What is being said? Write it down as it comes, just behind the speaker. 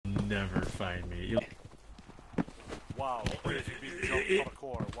never find me. Wow, crazy beat jump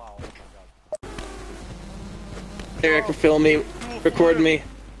parkour. Wow, oh my god. Eric, film me, record me.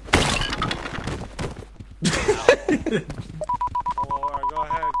 Alright, go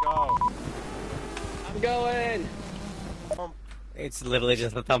ahead, go. I'm going. It's literally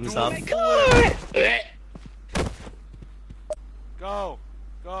just a thumbs up. Go, go,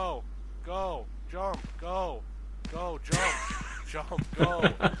 go, jump, go, go, jump, jump, go,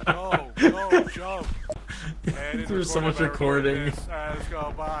 go, go, jump. There's so much recording. Let's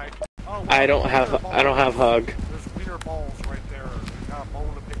go, bye. Oh, wow, I don't have hug. There's wiener balls right there. I got a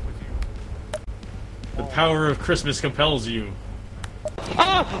bone to pick with you. The power of Christmas compels you.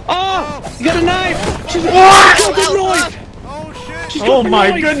 Oh! Oh! You got a knife! She's got the knife! Oh shit! She's Oh got the my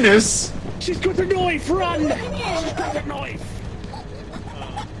knife! goodness! She's got the knife! Run! She's got the knife!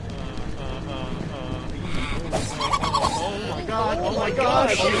 Oh my god! Oh my god!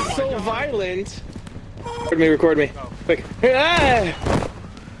 She's so violent! Record me, quick! Ah!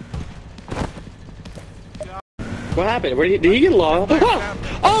 What happened? Did he get lost?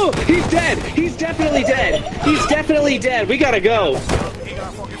 Oh! He's dead! He's definitely dead! He's definitely dead! We gotta go! He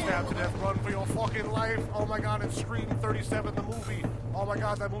got fucking stabbed to death. Run for your fucking life! Oh my god, it's Scream 37, the movie. Oh my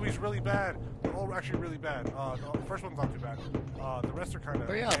god, that movie's really bad. They're all actually really bad. The first one's not too bad. The rest are kind of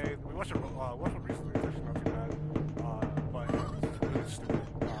okay. We watched it. What one